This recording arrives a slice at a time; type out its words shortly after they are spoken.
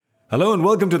Hello and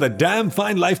welcome to the Damn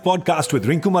Fine Life podcast with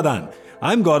Rinku Madan.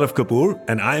 I'm Gaurav Kapoor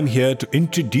and I'm here to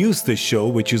introduce this show,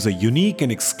 which is a unique and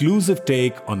exclusive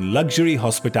take on luxury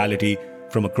hospitality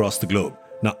from across the globe.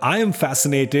 Now, I am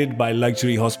fascinated by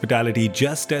luxury hospitality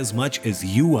just as much as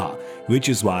you are, which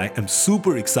is why I'm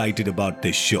super excited about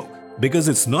this show. Because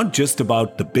it's not just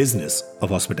about the business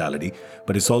of hospitality,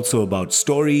 but it's also about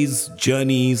stories,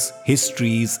 journeys,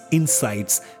 histories,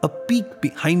 insights, a peek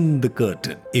behind the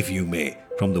curtain, if you may,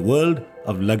 from the world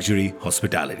of luxury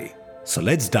hospitality. So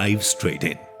let's dive straight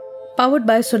in. Powered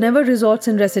by Soneva Resorts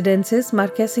and Residences,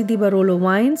 Marquesi di Barolo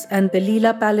Wines and the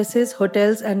Leela Palaces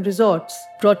Hotels and Resorts.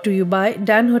 Brought to you by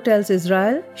Dan Hotels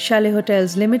Israel, Chalet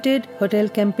Hotels Limited, Hotel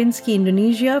Kempinski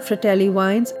Indonesia, Fratelli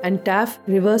Wines and TAF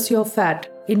Reverse Your Fat.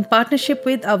 In partnership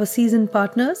with our seasoned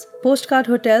partners, Postcard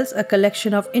Hotels, a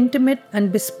collection of intimate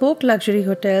and bespoke luxury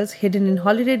hotels hidden in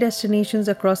holiday destinations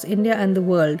across India and the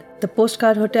world. The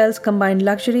Postcard Hotels combine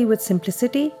luxury with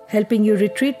simplicity, helping you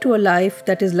retreat to a life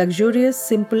that is luxurious,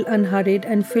 simple, unhurried,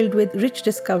 and filled with rich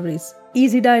discoveries.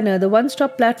 Easy Diner, the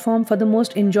one-stop platform for the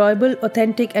most enjoyable,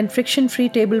 authentic, and friction-free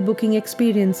table booking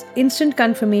experience. Instant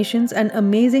confirmations and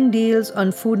amazing deals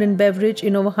on food and beverage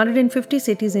in over 150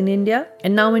 cities in India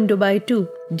and now in Dubai too.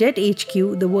 Jet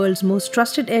HQ, the world's most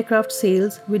trusted aircraft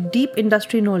sales with deep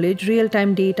industry knowledge,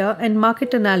 real-time data, and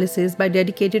market analysis by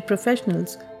dedicated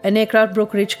professionals. An aircraft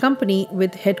brokerage company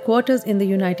with headquarters in the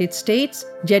United States,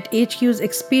 Jet HQ's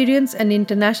experience and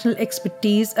international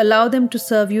expertise allow them to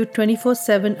serve you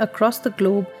 24/7 across the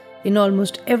globe in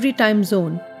almost every time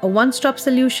zone. A one-stop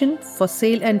solution for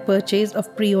sale and purchase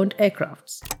of pre-owned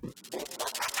aircrafts.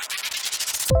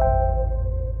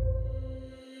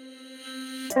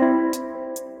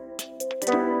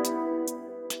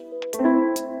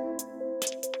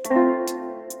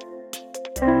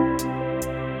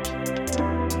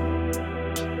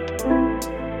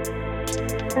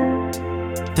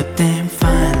 The Damn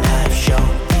Fine Life Show.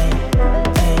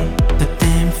 The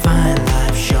Damn Fine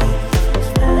Life Show.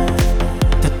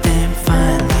 The Damn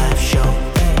Fine Life Show.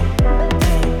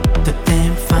 The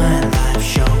Damn Fine Life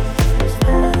Show.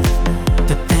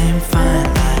 The Damn Fine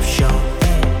Life Show.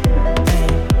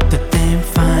 The Damn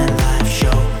Fine Life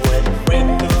Show with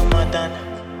Rinku Madan.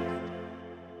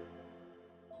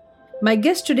 My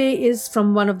guest today is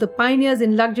from one of the pioneers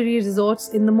in luxury resorts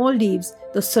in the Maldives,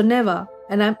 the Soneva.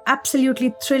 And I'm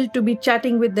absolutely thrilled to be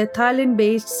chatting with the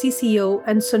Thailand-based CCO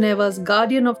and Soneva's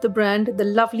guardian of the brand, the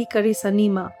lovely Carissa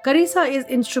Nimah. Carissa is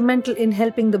instrumental in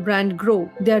helping the brand grow.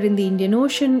 They are in the Indian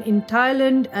Ocean, in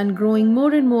Thailand, and growing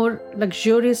more and more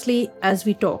luxuriously as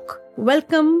we talk.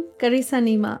 Welcome, Carissa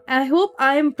Nimah. I hope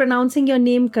I am pronouncing your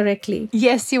name correctly.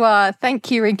 Yes, you are. Thank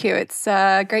you, Rinku. It's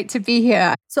great to be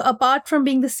here. So apart from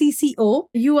being the CCO,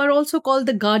 you are also called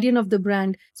the guardian of the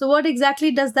brand. So what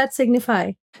exactly does that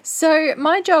signify? So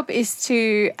my job is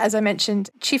to, as I mentioned,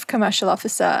 Chief Commercial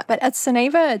Officer. But at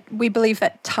Soneva, we believe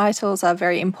that titles are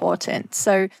very important.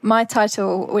 So my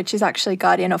title, which is actually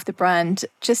Guardian of the Brand,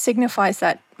 just signifies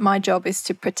that my job is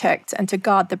to protect and to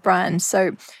guard the brand.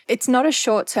 So it's not a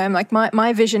short term, like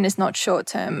my vision is not short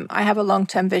term. I have a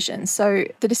long-term vision. So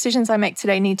the decisions I make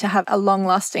today need to have a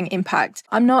long-lasting impact.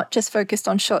 I'm not just focused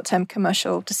on short-term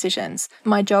commercial decisions.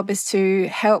 My job is to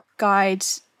help guide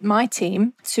my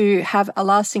team to have a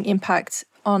lasting impact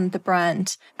on the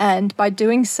brand. And by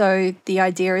doing so, the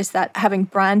idea is that having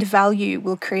brand value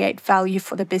will create value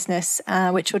for the business,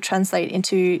 which will translate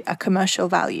into a commercial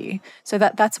value. So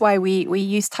that's why we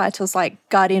use titles like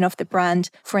Guardian of the Brand,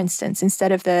 for instance,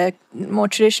 instead of the more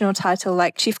traditional title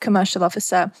like Chief Commercial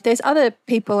Officer. There's other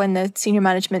people in the senior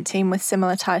management team with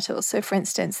similar titles. So for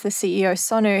instance, the CEO,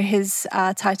 Sonu, his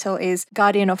title is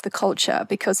Guardian of the Culture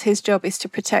because his job is to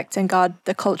protect and guard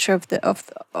the culture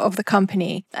of the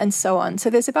company and so on.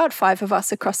 So there's about 5 of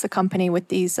us across the company with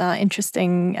these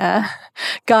interesting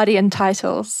guardian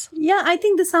titles. Yeah, I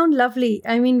think they sound lovely.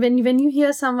 I mean, when you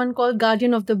hear someone called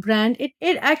guardian of the brand,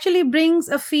 it actually brings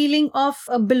a feeling of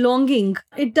belonging.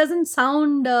 It doesn't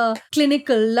sound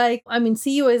clinical. Like, I mean,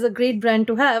 CEO is a great brand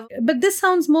to have, but this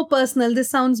sounds more personal. This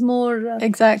sounds more...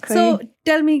 Exactly. So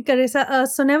tell me, Carissa,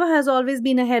 Soneva has always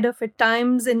been ahead of its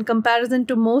times in comparison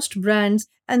to most brands.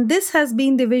 And this has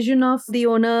been the vision of the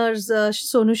owners,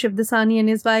 Sonu Shivdasani and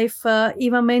his wife,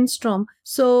 Eva Mainstrom.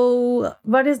 So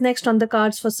what is next on the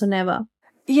cards for Soneva?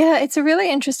 Yeah, it's a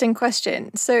really interesting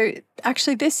question. So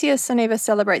actually this year, Soneva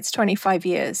celebrates 25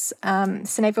 years.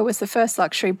 Soneva was the first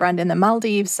luxury brand in the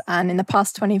Maldives, and in the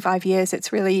past 25 years,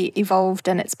 it's really evolved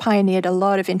and it's pioneered a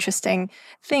lot of interesting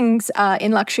things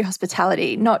in luxury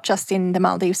hospitality, not just in the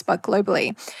Maldives, but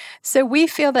globally. So we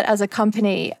feel that as a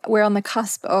company, we're on the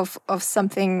cusp of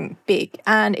something big.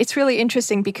 And it's really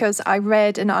interesting because I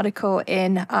read an article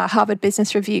in Harvard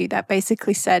Business Review that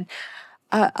basically said,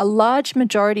 a large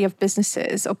majority of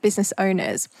businesses or business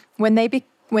owners, when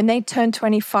they turn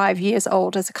 25 years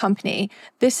old as a company,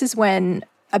 this is when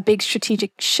a big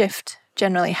strategic shift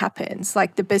generally happens.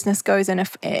 Like the business goes in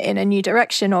a new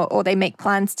direction, or they make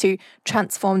plans to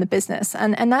transform the business.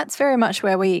 And that's very much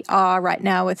where we are right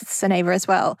now with Soneva as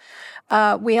well.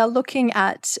 We are looking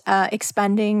at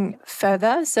expanding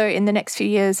further. So in the next few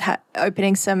years,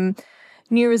 opening some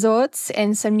new resorts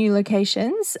and some new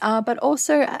locations, but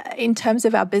also in terms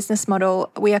of our business model,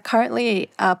 we are currently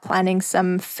planning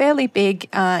some fairly big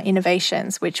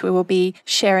innovations, which we will be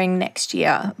sharing next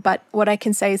year. But what I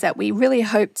can say is that we really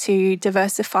hope to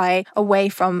diversify away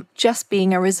from just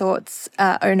being a resorts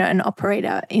owner and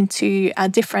operator into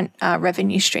different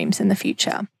revenue streams in the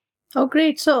future. Oh,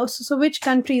 great. So which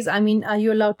countries, are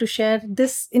you allowed to share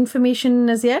this information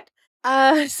as yet?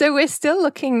 So we're still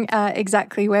looking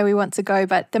exactly where we want to go,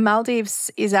 but the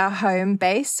Maldives is our home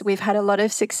base. We've had a lot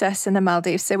of success in the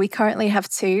Maldives. So we currently have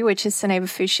 2, which is Soneva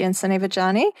Fushi and Soneva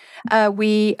Jani.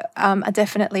 We are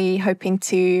definitely hoping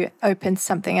to open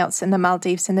something else in the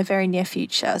Maldives in the very near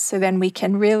future. So then we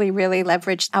can really, really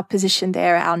leverage our position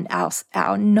there,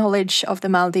 our knowledge of the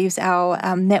Maldives,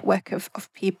 our network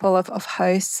of people, of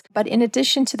hosts. But in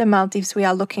addition to the Maldives, we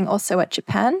are looking also at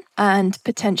Japan and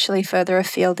potentially further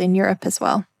afield in Europe as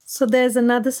well. So there's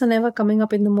another Soneva coming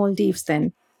up in the Maldives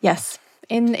then? Yes,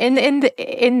 in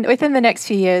within the next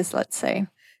few years, let's say.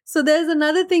 So there's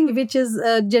another thing which is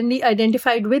generally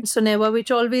identified with Soneva, which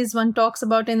always one talks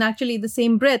about in actually the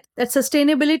same breath, that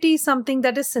sustainability is something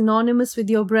that is synonymous with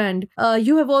your brand.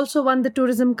 You have also won the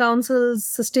Tourism Council's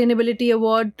Sustainability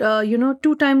Award,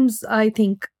 2 times, I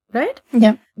think. Right?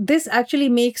 Yeah. This actually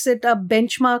makes it a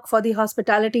benchmark for the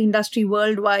hospitality industry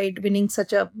worldwide, winning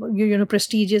such a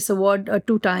prestigious award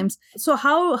 2 times. So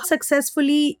how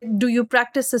successfully do you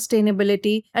practice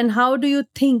sustainability, and how do you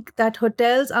think that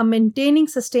hotels are maintaining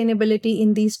sustainability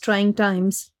in these trying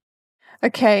times?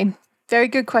 Okay. Very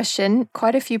good question.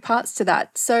 Quite a few parts to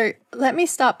that. So let me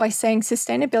start by saying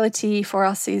sustainability for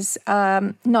us is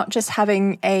not just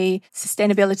having a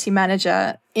sustainability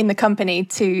manager in the company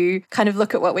to kind of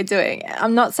look at what we're doing.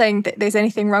 I'm not saying that there's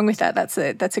anything wrong with that.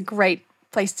 That's a great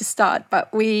place to start.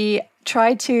 But we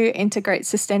try to integrate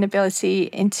sustainability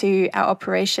into our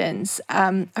operations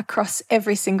across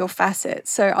every single facet.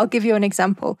 So I'll give you an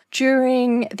example.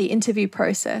 During the interview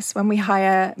process, when we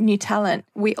hire new talent,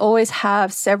 we always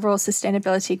have several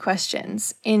sustainability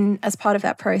questions as part of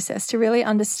that process to really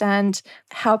understand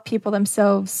how people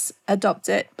themselves adopt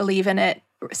it, believe in it.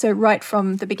 So right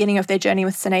from the beginning of their journey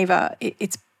with Soneva,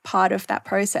 it's part of that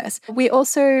process. We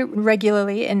also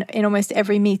regularly, in almost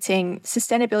every meeting,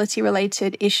 sustainability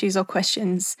related issues or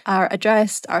questions are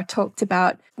addressed, are talked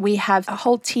about. We have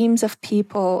whole teams of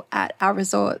people at our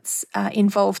resorts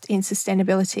involved in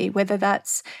sustainability, whether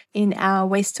that's in our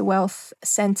Waste to Wealth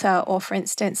Centre, or for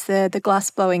instance, the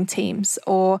glass blowing teams,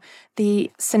 or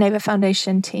the Soneva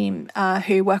Foundation team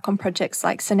who work on projects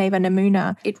like Soneva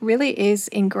Namuna. It really is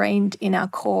ingrained in our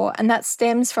core, and that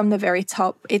stems from the very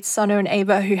top. It's Sonu and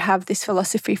Ava who have this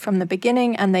philosophy from the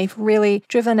beginning, and they've really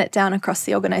driven it down across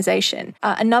the organization.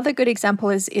 Another good example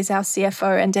is our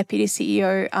CFO and Deputy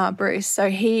CEO, Bruce. So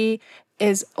he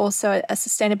is also a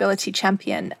sustainability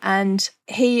champion, and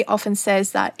he often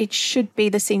says that it should be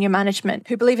the senior management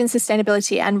who believe in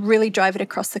sustainability and really drive it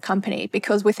across the company,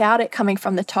 because without it coming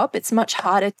from the top, it's much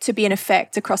harder to be in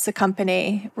effect across the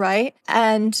company, right?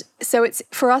 And so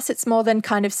for us, it's more than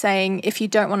kind of saying, if you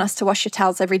don't want us to wash your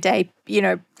towels every day,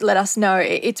 let us know.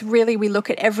 It's really, we look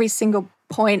at every single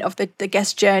point of the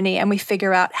guest journey and we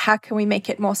figure out how can we make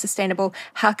it more sustainable,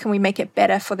 how can we make it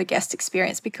better for the guest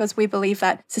experience, because we believe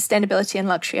that sustainability and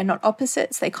luxury are not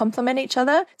opposites, they complement each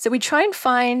other. So we try and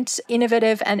find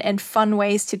innovative and fun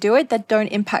ways to do it that don't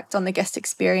impact on the guest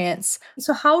experience.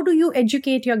 So how do you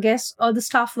educate your guests or the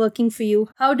staff working for you?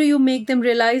 How do you make them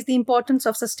realize the importance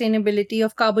of sustainability,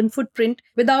 of carbon footprint,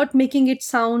 without making it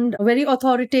sound very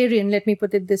authoritarian, let me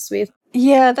put it this way?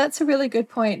 Yeah, that's a really good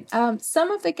point.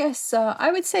 Some of the guests,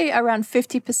 I would say around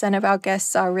 50% of our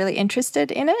guests are really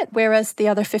interested in it, whereas the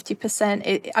other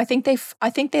 50%, I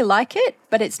think they like it,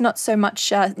 but it's not so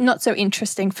much, not so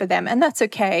interesting for them, and that's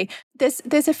okay.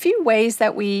 There's a few ways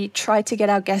that we try to get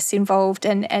our guests involved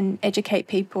and educate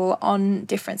people on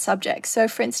different subjects. So,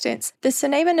 for instance, the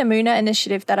Soneva Namuna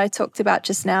initiative that I talked about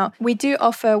just now, we do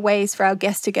offer ways for our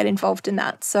guests to get involved in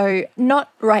that. So,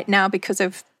 not right now because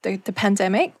of the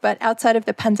pandemic, but outside of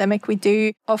the pandemic, we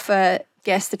do offer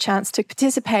guests the chance to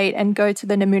participate and go to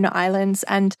the Namuna Islands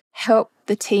and help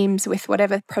the teams with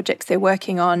whatever projects they're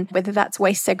working on, whether that's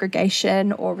waste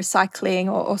segregation or recycling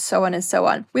or so on and so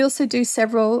on. We also do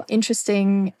several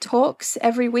interesting talks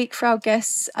every week for our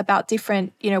guests about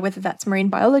different, whether that's marine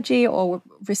biology or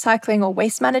recycling or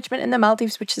waste management in the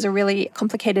Maldives, which is a really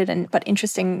complicated but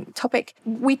interesting topic.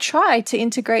 We try to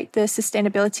integrate the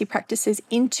sustainability practices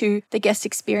into the guest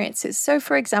experiences. So,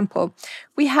 for example,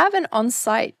 we have an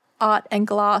on-site art and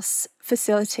glass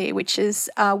facility, which is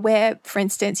where, for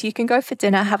instance, you can go for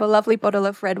dinner, have a lovely bottle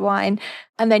of red wine,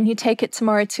 and then you take it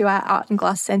tomorrow to our art and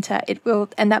glass center.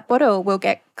 And that bottle will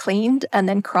get cleaned and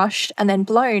then crushed and then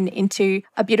blown into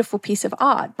a beautiful piece of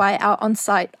art by our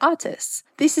on-site artists.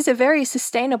 This is a very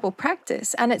sustainable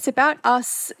practice, and it's about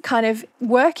us kind of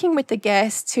working with the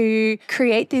guests to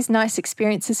create these nice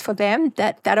experiences for them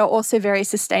that are also very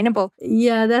sustainable.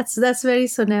 Yeah, that's very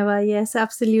Soneva. Yes,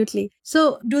 absolutely.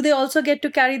 So do they also get to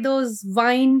carry those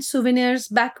wine souvenirs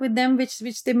back with them,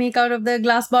 which they make out of the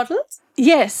glass bottles?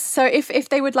 Yes. So if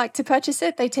they would like to purchase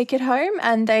it, they take it home,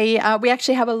 and we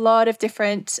actually have a lot of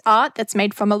different art that's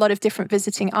made from a lot of different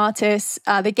visiting artists.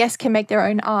 The guests can make their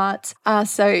own art.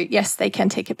 So yes, they can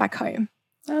take it back home.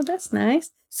 Oh, that's nice.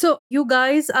 So you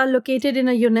guys are located in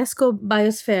a UNESCO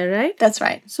biosphere, right? That's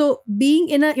right. So being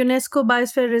in a UNESCO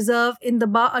biosphere reserve in the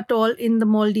Ba Atoll in the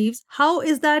Maldives, how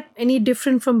is that any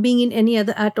different from being in any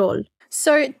other atoll?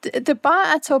 So the Ba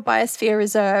Atoll Biosphere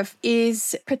Reserve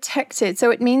is protected. So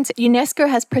it means UNESCO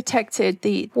has protected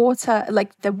the water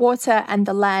and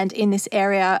the land in this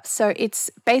area. So it's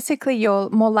basically you're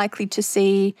more likely to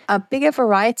see a bigger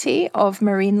variety of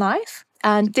marine life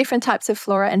and different types of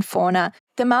flora and fauna.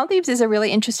 The Maldives is a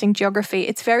really interesting geography.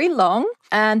 It's very long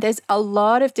and there's a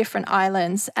lot of different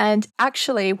islands. And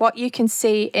actually what you can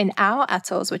see in our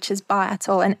atolls, which is Ba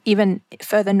Atoll and even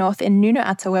further north in Nuno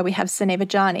Atoll where we have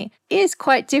Soneva Jani, is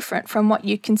quite different from what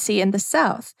you can see in the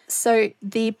south. So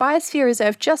the Biosphere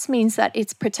Reserve just means that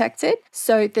it's protected.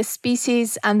 So the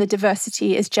species and the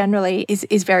diversity is generally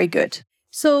very good.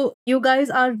 So you guys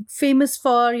are famous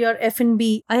for your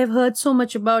F&B. I have heard so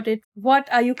much about it. What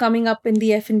are you coming up in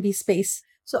the F&B space?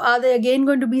 So are there again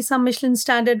going to be some Michelin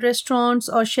standard restaurants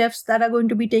or chefs that are going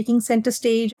to be taking center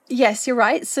stage? Yes, you're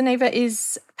right. Soneva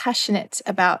is passionate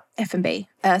about F&B.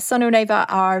 Sonu and Eva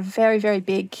are very, very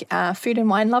big food and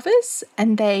wine lovers,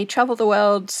 and they travel the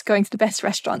world going to the best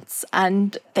restaurants,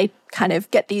 and they kind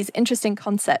of get these interesting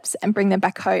concepts and bring them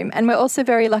back home. And we're also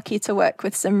very lucky to work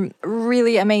with some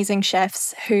really amazing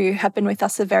chefs who have been with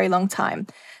us a very long time.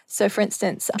 So, for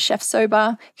instance, Chef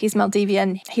Soba, he's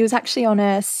Maldivian. He was actually on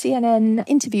a CNN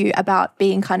interview about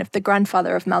being kind of the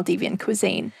grandfather of Maldivian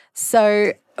cuisine.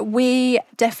 So we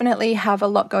definitely have a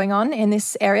lot going on in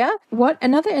this area.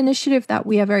 Another initiative that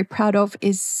we are very proud of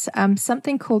is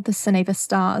something called the Soneva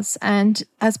Stars. And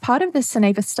as part of the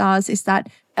Soneva Stars is that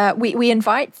we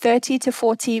invite 30 to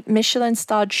 40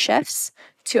 Michelin-starred chefs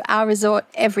to our resort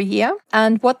every year.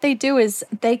 And what they do is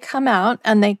they come out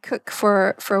and they cook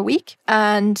for a week,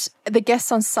 and the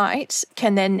guests on site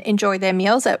can then enjoy their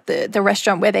meals at the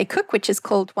restaurant where they cook, which is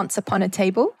called Once Upon a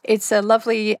Table. It's a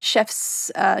lovely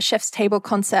chef's table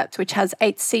concept, which has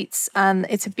 8 seats.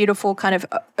 It's a beautiful kind of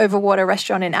overwater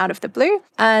restaurant in Out of the Blue.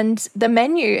 And the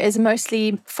menu is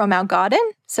mostly from our garden.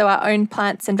 So our own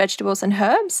plants and vegetables and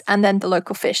herbs, and then the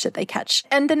local fish that they catch.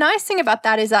 And the nice thing about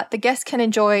that is that the guests can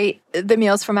enjoy the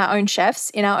meals from our own chefs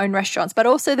in our own restaurants, but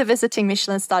also the visiting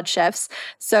Michelin-starred chefs.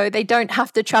 So they don't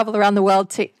have to travel around the world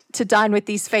to dine with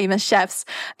these famous chefs.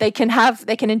 They can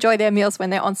enjoy their meals when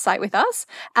they're on site with us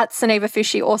at Soneva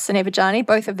Fushi or Soneva Jani,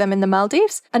 both of them in the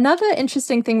Maldives. Another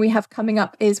interesting thing we have coming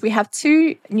up is we have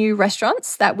 2 new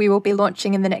restaurants that we will be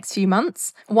launching in the next few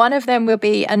months. One of them will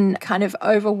be an kind of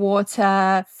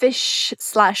overwater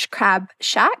fish/crab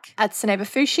shack at Soneva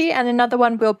Fushi, and another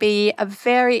one will be a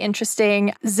very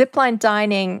interesting zipline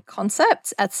dining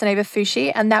concept at Soneva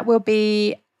Fushi, and that will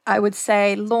be, I would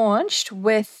say, launched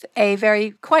with a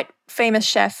very quite famous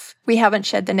chef. We haven't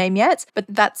shared the name yet, but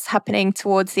that's happening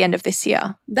towards the end of this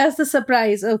year. That's the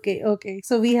surprise. Okay.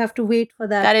 So we have to wait for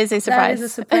that. That is a surprise. That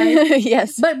is a surprise.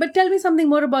 Yes. But tell me something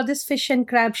more about this fish and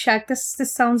crab shack. This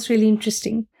sounds really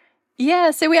interesting.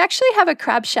 Yeah, so we actually have a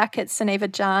crab shack at Soneva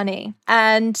Jani,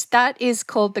 and that is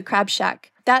called the Crab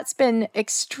Shack. That's been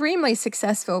extremely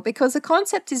successful because the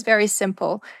concept is very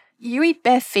simple. You eat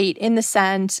bare feet in the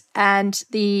sand, and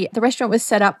the restaurant was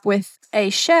set up with a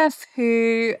chef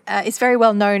who is very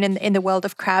well known in the world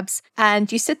of crabs. And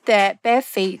you sit there bare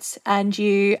feet and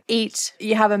you eat.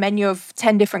 You have a menu of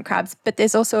 10 different crabs, but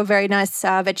there's also a very nice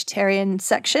vegetarian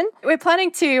section. We're planning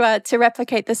to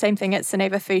replicate the same thing at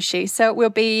Soneva Fushi. So it will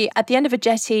be at the end of a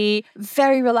jetty,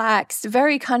 very relaxed,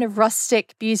 very kind of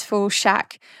rustic, beautiful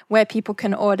shack where people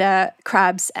can order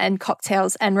crabs and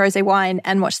cocktails and rosé wine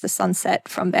and watch the sunset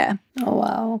from there. Oh,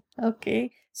 wow.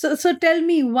 Okay. So tell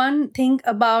me one thing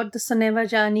about the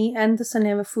Soneva Jani and the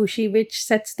Soneva Fushi, which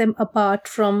sets them apart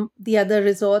from the other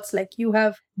resorts. Like you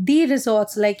have the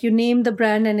resorts, like you name the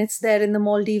brand and it's there in the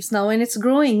Maldives now and it's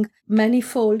growing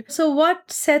manifold. So what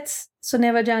sets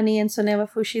Soneva Jani and Soneva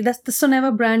Fushi, that's the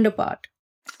Soneva brand, apart?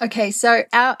 Okay, so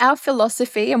our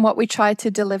philosophy and what we try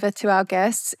to deliver to our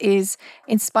guests is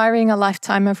inspiring a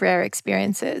lifetime of rare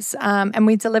experiences. And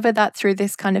we deliver that through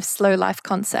this kind of slow life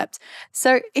concept.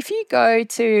 So if you go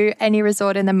to any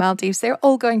resort in the Maldives, they're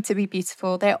all going to be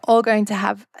beautiful. They're all going to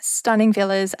have stunning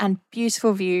villas and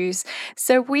beautiful views.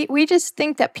 So we just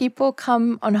think that people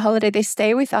come on holiday, they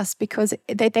stay with us because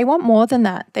they want more than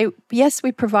that. Yes,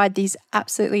 we provide these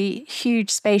absolutely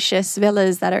huge, spacious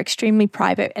villas that are extremely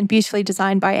private and beautifully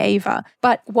designed by Ava.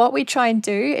 But what we try and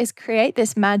do is create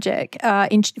this magic,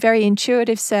 very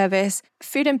intuitive service,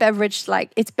 food and beverage,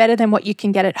 like it's better than what you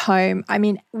can get at home. I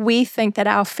mean, we think that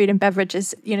our food and beverage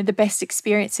is, the best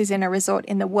experiences in a resort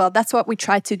in the world. That's what we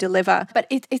try to deliver. But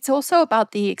it's also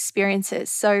about the experiences.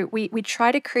 So we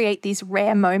try to create these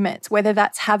rare moments, whether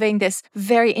that's having this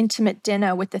very intimate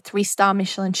dinner with the 3-star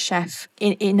Michelin chef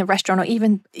in the restaurant, or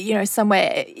even,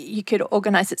 somewhere you could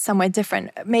organize it somewhere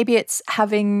different. Maybe it's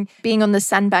being on the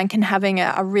sandbank and having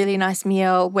a really nice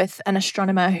meal with an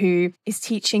astronomer who is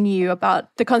teaching you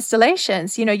about the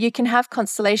constellations. You can have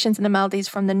constellations in the Maldives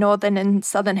from the northern and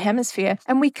southern hemisphere.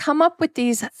 And we come up with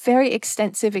these very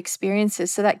extensive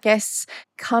experiences so that guests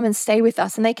come and stay with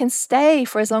us, and they can stay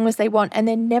for as long as they want, and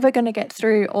they're never going to get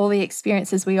through all the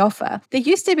experiences we offer. There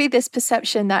used to be this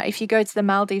perception that if you go to the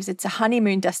Maldives, it's a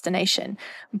honeymoon destination,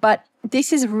 but this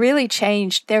has really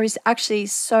changed. There is actually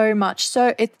so much.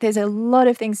 There's a lot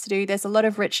of things to do. There's a lot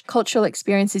of rich cultural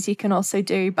experiences you can also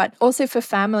do, but also for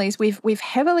families, we've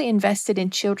heavily invested in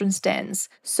children's dens.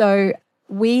 So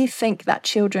we think that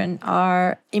children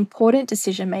are important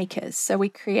decision makers. So we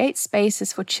create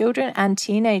spaces for children and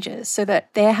teenagers so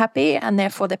that they're happy, and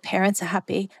therefore the parents are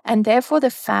happy, and therefore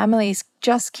the families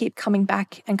just keep coming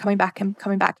back and coming back and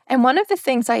coming back. And one of the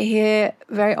things I hear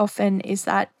very often is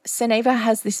that Soneva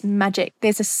has this magic.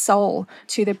 There's a soul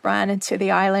to the brand and to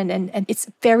the island, and it's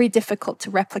very difficult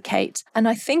to replicate. And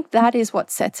I think that is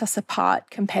what sets us apart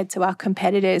compared to our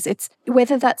competitors. It's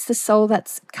whether that's the soul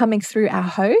that's coming through our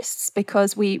hosts,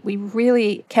 because we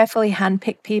really carefully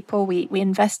handpick people, we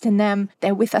invest in them,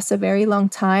 they're with us a very long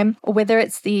time, or whether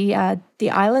it's the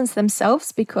islands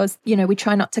themselves, because, we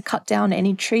try not to cut down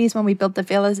any trees when we build the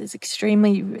villas. It's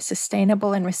extremely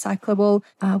sustainable and recyclable.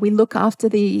 We look after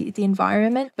the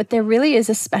environment, but there really is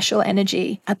a special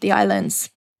energy at the islands.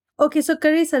 Okay, so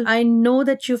Carissa, I know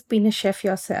that you've been a chef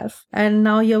yourself and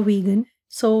now you're vegan.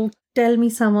 So tell me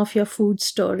some of your food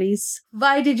stories.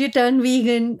 Why did you turn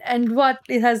vegan, and what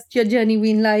has your journey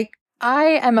been like?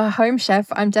 I am a home chef.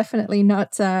 I'm definitely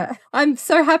not. I'm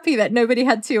so happy that nobody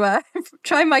had to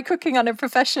try my cooking on a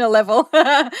professional level.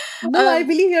 No, I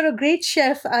believe you're a great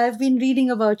chef. I've been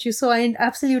reading about you, so I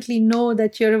absolutely know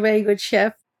that you're a very good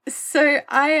chef. So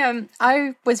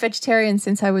I was vegetarian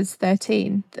since I was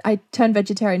 13. I turned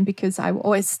vegetarian because I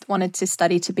always wanted to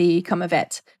study to become a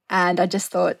vet. And I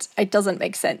just thought it doesn't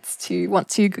make sense to want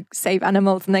to save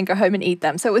animals and then go home and eat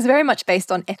them. So it was very much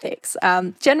based on ethics.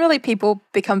 Generally, people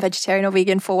become vegetarian or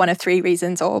vegan for one of 3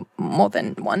 reasons, or more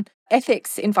than one.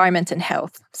 Ethics, environment, and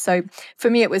health. So for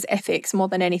me, it was ethics more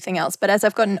than anything else. But as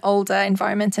I've gotten older,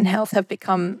 environment and health have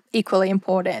become equally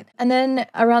important. And then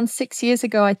around 6 years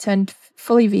ago, I turned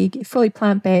fully vegan, fully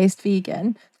plant-based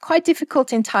vegan. Quite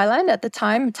difficult in Thailand at the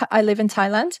time. I live in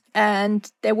Thailand,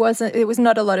 and there was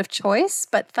not a lot of choice.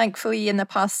 But thankfully, in the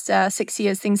past 6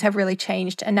 years, things have really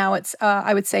changed, and now it's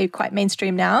I would say quite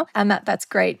mainstream now, and that's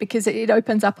great because it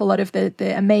opens up a lot of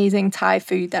the amazing Thai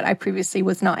food that I previously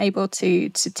was not able to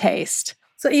taste.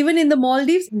 So even in the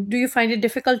Maldives, do you find it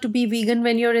difficult to be vegan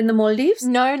when you're in the Maldives?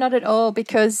 No, not at all,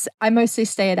 because I mostly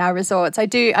stay at our resorts. I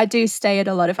do stay at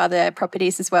a lot of other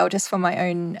properties as well, just for my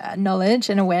own knowledge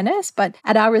and awareness. But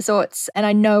at our resorts, and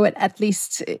I know at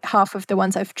least half of the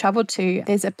ones I've traveled to,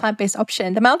 there's a plant-based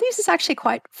option. The Maldives is actually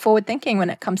quite forward-thinking when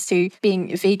it comes to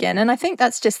being vegan. And I think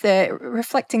that's just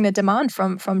reflecting the demand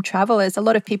from travelers. A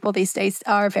lot of people these days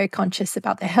are very conscious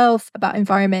about their health, about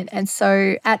environment. And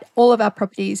so at all of our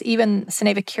properties, even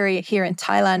Soneva Kiri here in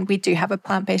Thailand, we do have a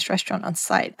plant-based restaurant on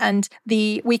site. And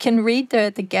we can read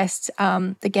the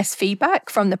guest feedback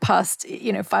from the past,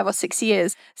 5 or 6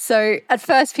 years. So at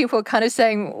first people were kind of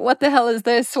saying, what the hell is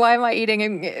this? Why am I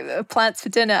eating plants for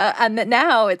dinner? And that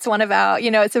now it's one of our,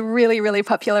 it's a really, really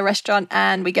popular restaurant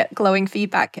and we get glowing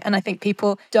feedback. And I think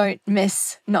people don't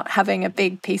miss not having a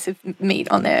big piece of meat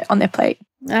on their plate.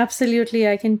 Absolutely.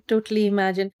 I can totally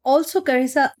imagine. Also,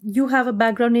 Carissa, you have a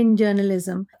background in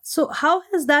journalism. So how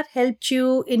has that helped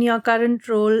you in your current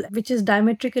role, which is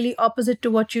diametrically opposite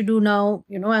to what you do now,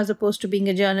 as opposed to being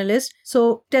a journalist?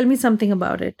 So tell me something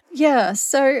about it. Yeah.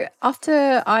 So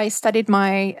after I started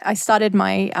my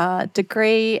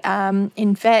degree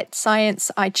in vet science,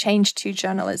 I changed to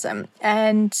journalism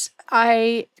and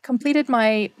I completed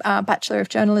my Bachelor of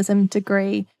Journalism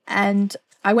degree, and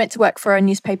I went to work for a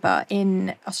newspaper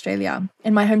in Australia,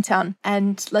 in my hometown.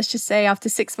 And let's just say after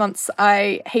 6 months,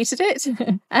 I hated it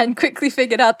and quickly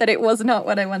figured out that it was not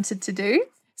what I wanted to do.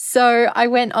 So I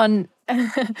went on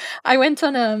an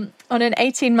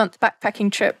 18-month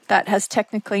backpacking trip that has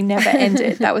technically never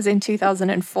ended. That was in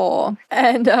 2004.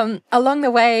 And along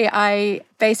the way, I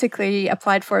basically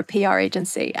applied for a PR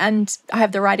agency, and I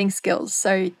have the writing skills.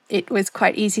 So it was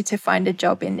quite easy to find a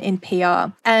job in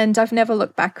PR. And I've never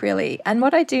looked back, really. And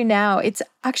what I do now, it's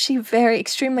actually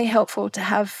extremely helpful to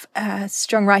have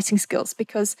strong writing skills,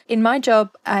 because in my job,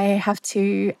 I have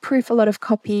to proof a lot of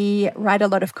copy, write a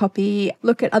lot of copy,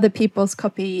 look at other people's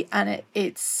copy, and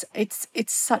it's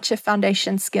such a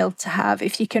foundation skill to have.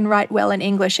 If you can write well in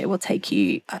English, it will take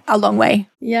you a long way.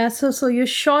 Yeah, so your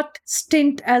short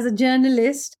stint as a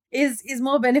journalist is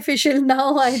more beneficial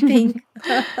now, I think.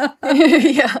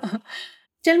 Yeah.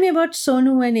 Tell me about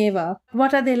Sonu and Eva.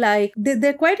 What are they like?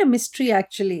 They're quite a mystery,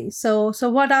 actually. So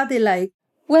what are they like?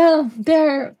 Well,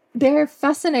 they're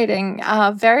fascinating.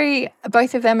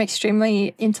 Both of them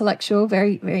extremely intellectual,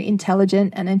 very, very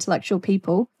intelligent and intellectual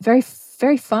people. Very,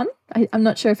 very fun. I'm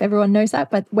not sure if everyone knows that,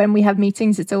 but when we have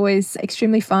meetings, it's always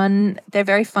extremely fun. They're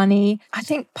very funny. I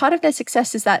think part of their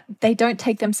success is that they don't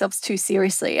take themselves too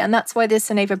seriously. And that's why the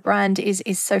Soneva brand is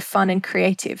so fun and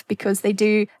creative, because they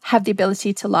do have the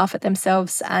ability to laugh at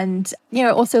themselves and,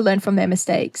 also learn from their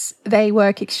mistakes. They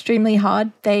work extremely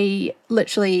hard. They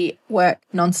literally work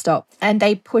nonstop and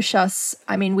they push us.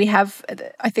 I mean,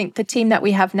 I think the team that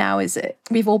we have now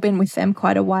we've all been with them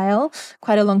quite a while,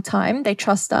 quite a long time. They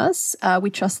trust us. We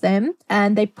trust them.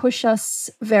 And they push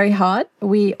us very hard.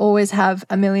 We always have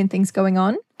a million things going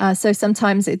on. So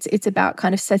sometimes it's about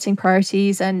kind of setting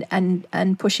priorities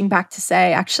and pushing back to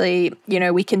say, actually,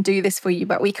 we can do this for you,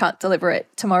 but we can't deliver it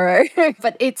tomorrow.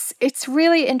 But it's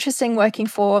really interesting working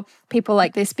for people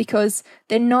like this, because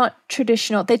they're not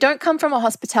traditional. They don't come from a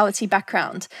hospitality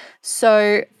background.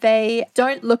 So they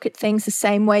don't look at things the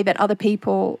same way that other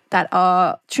people that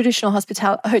are traditional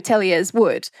hoteliers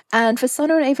would. And for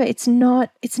Sonu and Eva,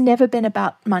 it's never been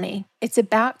about money. It's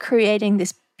about creating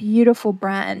this beautiful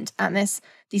brand and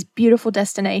these beautiful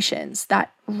destinations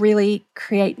that really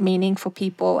create meaning for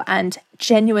people and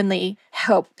genuinely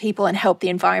help people and help the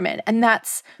environment. And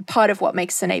that's part of what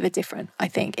makes Soneva different, I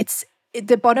think.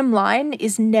 The bottom line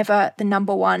is never the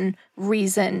number one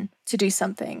reason to do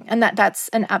something. And that's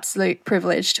an absolute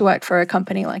privilege to work for a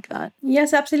company like that.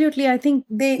 Yes, absolutely. I think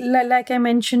they, like I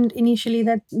mentioned initially,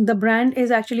 that the brand is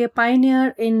actually a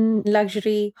pioneer in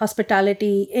luxury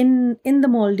hospitality in the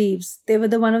Maldives. They were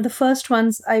one of the first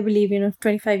ones, I believe,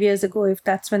 25 years ago, if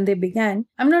that's when they began.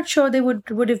 I'm not sure there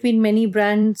would have been many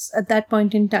brands at that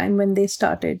point in time when they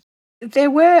started.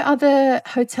 There were other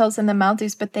hotels in the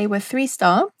Maldives, but they were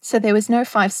 3-star. So there was no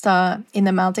 5-star in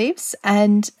the Maldives.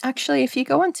 And actually, if you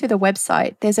go onto the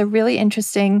website, there's a really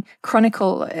interesting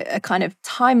chronicle, a kind of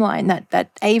timeline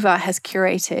that Ava has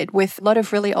curated with a lot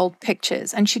of really old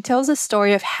pictures. And she tells a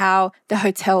story of how the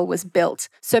hotel was built.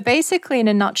 So basically, in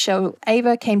a nutshell,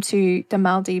 Ava came to the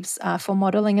Maldives for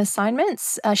modeling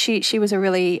assignments. She was a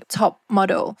really top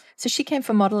model. So she came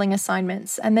for modeling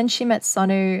assignments. And then she met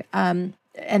Sonu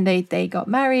and they got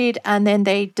married, and then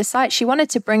they decided she wanted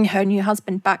to bring her new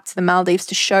husband back to the Maldives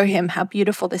to show him how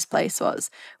beautiful this place was,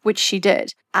 which she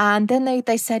did. And then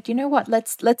they said, you know what,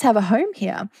 let's have a home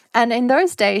here. And in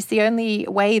those days, the only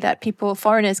way that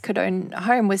foreigners could own a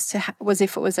home was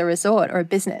if it was a resort or a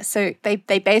business. So they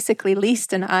basically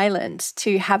leased an island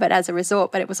to have it as a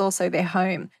resort, but it was also their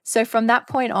home. So from that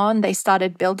point on, they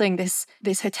started building this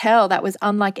hotel that was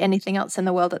unlike anything else in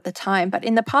the world at the time. But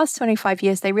in the past 25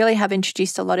 years, they really have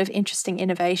introduced a lot of interesting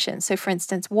innovations. So for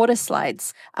instance, water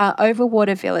slides,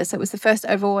 overwater villas. It was the first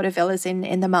overwater villas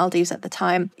in the Maldives at the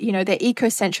time. You know, their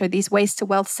eco-centric, these waste to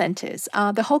wealth centers.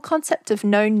 The whole concept of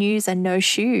no news and no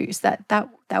shoes, that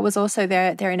was also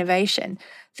their innovation.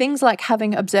 Things like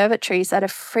having observatories that are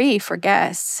free for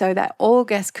guests so that all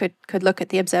guests could look at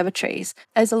the observatories.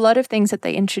 There's a lot of things that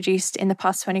they introduced in the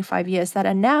past 25 years that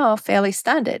are now fairly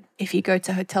standard if you go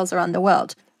to hotels around the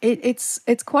world.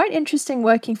 It's quite interesting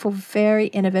working for very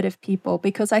innovative people,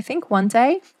 because I think one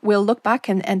day we'll look back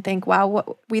and think,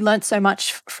 wow, we learned so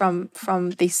much from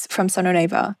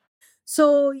Soneva.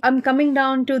 So I'm coming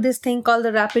down to this thing called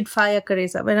the rapid fire,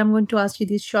 Carissa, where I'm going to ask you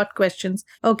these short questions.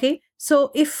 Okay.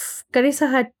 So if Carissa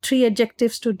had 3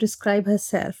 adjectives to describe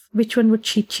herself, which one would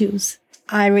she choose?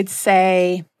 I would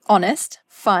say honest,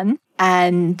 fun,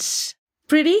 and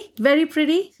pretty, very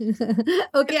pretty.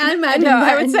 Okay, I'm adding no,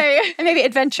 that. I would say maybe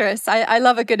adventurous. I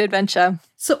love a good adventure.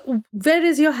 So where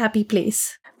is your happy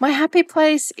place? My happy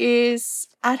place is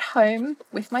at home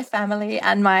with my family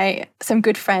and some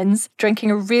good friends, drinking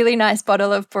a really nice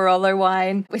bottle of Barolo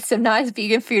wine with some nice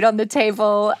vegan food on the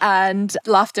table and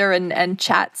laughter and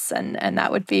chats, and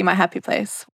that would be my happy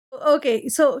place. Okay,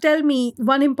 so tell me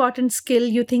one important skill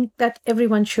you think that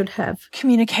everyone should have.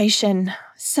 Communication.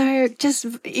 So just,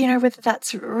 whether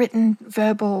that's written,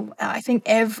 verbal, I think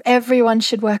everyone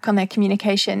should work on their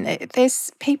communication.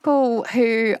 There's people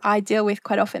who I deal with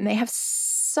quite often, they have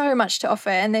so much to offer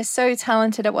and they're so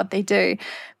talented at what they do.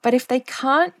 But if they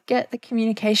can't get the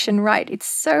communication right, it's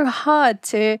so hard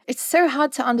to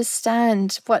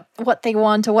understand what they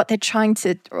want or what they're trying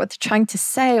to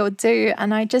say or do.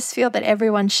 And I just feel that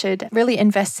everyone should really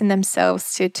invest in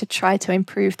themselves to try to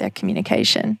improve their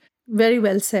communication. Very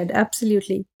well said.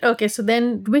 Absolutely. Okay, so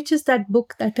then which is that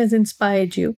book that has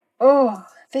inspired you? Oh,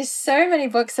 there's so many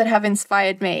books that have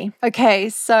inspired me. Okay,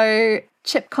 so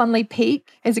Chip Conley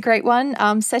Peak is a great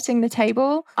one. Setting the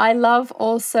Table. I love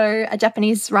also a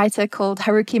Japanese writer called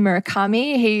Haruki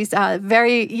Murakami. He's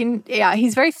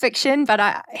he's very fiction,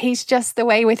 but he's just, the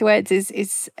way with words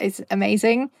is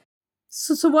amazing.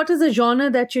 So what is the genre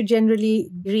that you generally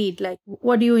read? Like,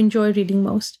 what do you enjoy reading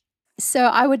most? So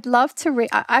I would love to read,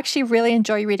 I actually really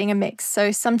enjoy reading a mix.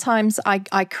 So sometimes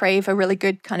I crave a really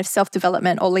good kind of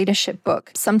self-development or leadership book.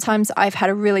 Sometimes I've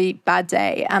had a really bad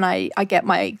day and I get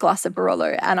my glass of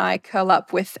Barolo and I curl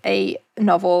up with a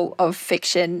novel of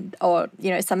fiction or,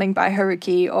 something by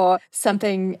Haruki or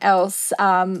something else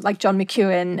like John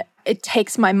McEwan. It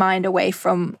takes my mind away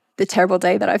from the terrible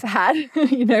day that I've had,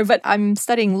 but I'm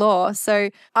studying law.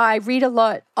 So I read a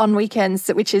lot on weekends,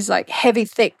 which is like heavy,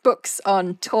 thick books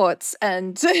on torts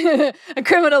and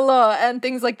criminal law and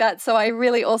things like that. So I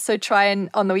really also try and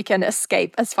on the weekend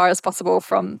escape as far as possible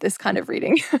from this kind of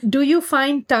reading. Do you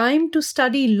find time to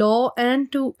study law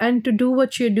and to do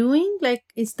what you're doing? Like,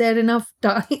 is there enough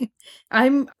time?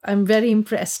 I'm very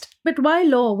impressed. But why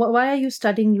law? Why are you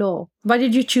studying law? Why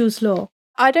did you choose law?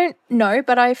 I don't know,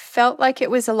 but I felt like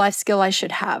it was a life skill I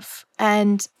should have.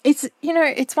 And it's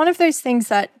one of those things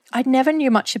that I never knew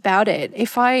much about it.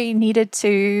 If I needed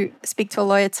to speak to a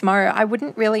lawyer tomorrow, I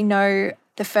wouldn't really know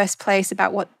the first place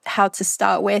about how to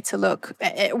start, where to look,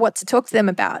 what to talk to them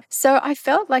about. So I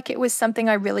felt like it was something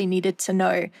I really needed to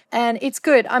know. And it's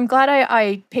good. I'm glad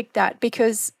I picked that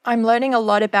because I'm learning a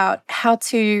lot about how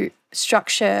to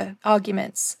structure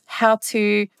arguments, how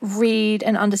to read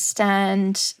and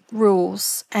understand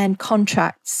rules and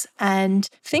contracts and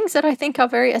things that I think are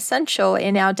very essential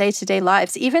in our day-to-day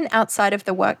lives, even outside of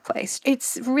the workplace.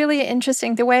 It's really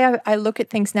interesting. The way I look at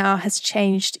things now has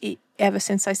changed ever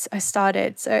since I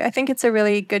started. So I think it's a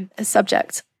really good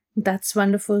subject. That's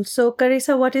wonderful. So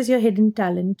Carissa, what is your hidden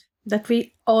talent that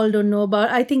we all don't know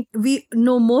about? I think we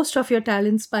know most of your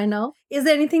talents by now. Is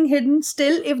there anything hidden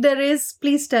still? If there is,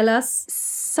 please tell us.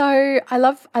 So I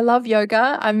love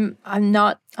yoga. I'm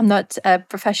not a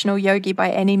professional yogi by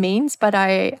any means, but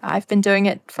I've been doing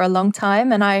it for a long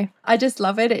time and I just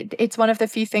love it. It's one of the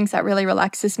few things that really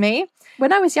relaxes me.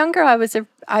 When I was younger,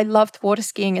 I loved water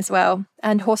skiing as well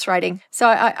and horse riding. So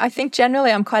I think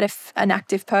generally I'm quite an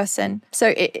active person.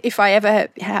 So if I ever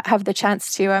have the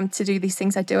chance to do these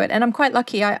things, I do it. And I'm quite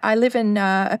lucky. I live in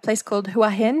a place called Hua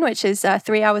Hin, which is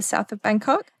 3 hours south of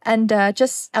Bangkok. And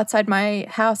just outside my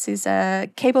house is a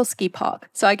cable ski park.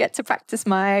 So I get to practice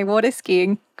my water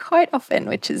skiing quite often,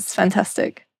 which is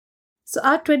fantastic. So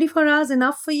are 24 hours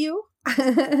enough for you?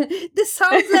 This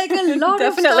sounds like a lot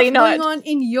of stuff Definitely not. going on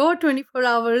in your 24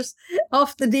 hours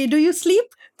of the day. Do you sleep?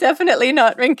 Definitely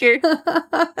not, Rinku.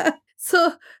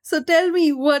 So tell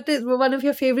me, what is one of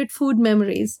your favorite food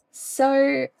memories?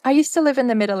 So I used to live in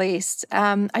the Middle East.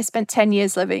 I spent 10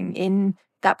 years living in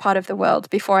that part of the world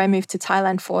before I moved to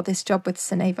Thailand for this job with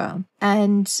Soneva.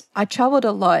 And I traveled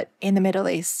a lot in the Middle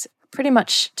East, pretty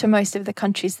much to most of the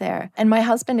countries there. And my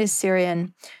husband is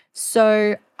Syrian.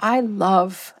 So I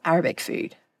love Arabic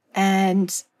food.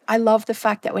 And I love the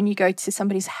fact that when you go to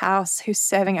somebody's house who's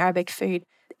serving Arabic food,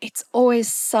 it's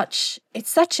such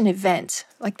an event.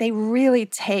 Like they really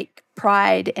take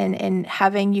pride in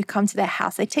having you come to their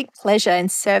house. They take pleasure in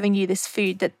serving you this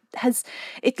food that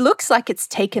it looks like it's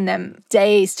taken them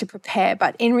days to prepare,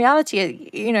 but in reality,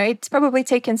 it's probably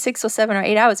taken 6 or 7 or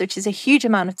 8 hours, which is a huge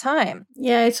amount of time.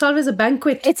 Yeah, it's always a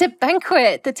banquet. It's a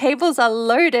banquet. The tables are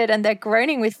loaded and they're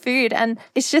groaning with food. And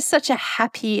it's just such a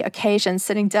happy occasion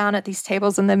sitting down at these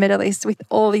tables in the Middle East with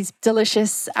all these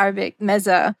delicious Arabic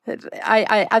mezza.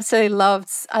 I absolutely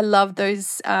loved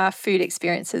those food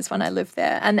experiences when I lived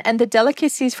there. And the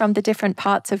delicacies from the different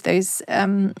parts of those,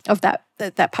 of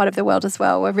that part of the world as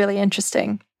well were really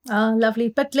interesting. Lovely.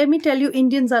 But let me tell you,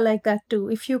 Indians are like that too.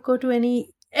 If you go to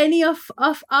any of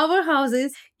our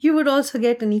houses, you would also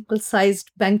get an equal-sized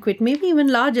banquet, maybe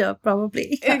even larger,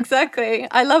 probably. Exactly.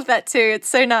 I love that too. It's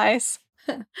so nice.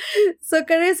 So,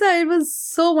 Carissa, it was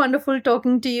so wonderful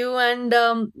talking to you. And,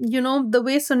 the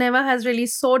way Soneva has really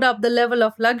soared up the level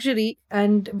of luxury,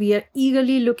 and we are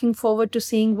eagerly looking forward to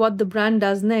seeing what the brand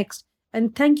does next.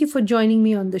 And thank you for joining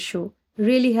me on the show.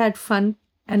 Really had fun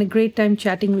and a great time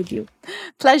chatting with you.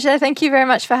 Pleasure. Thank you very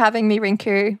much for having me,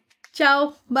 Rinku.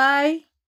 Ciao. Bye.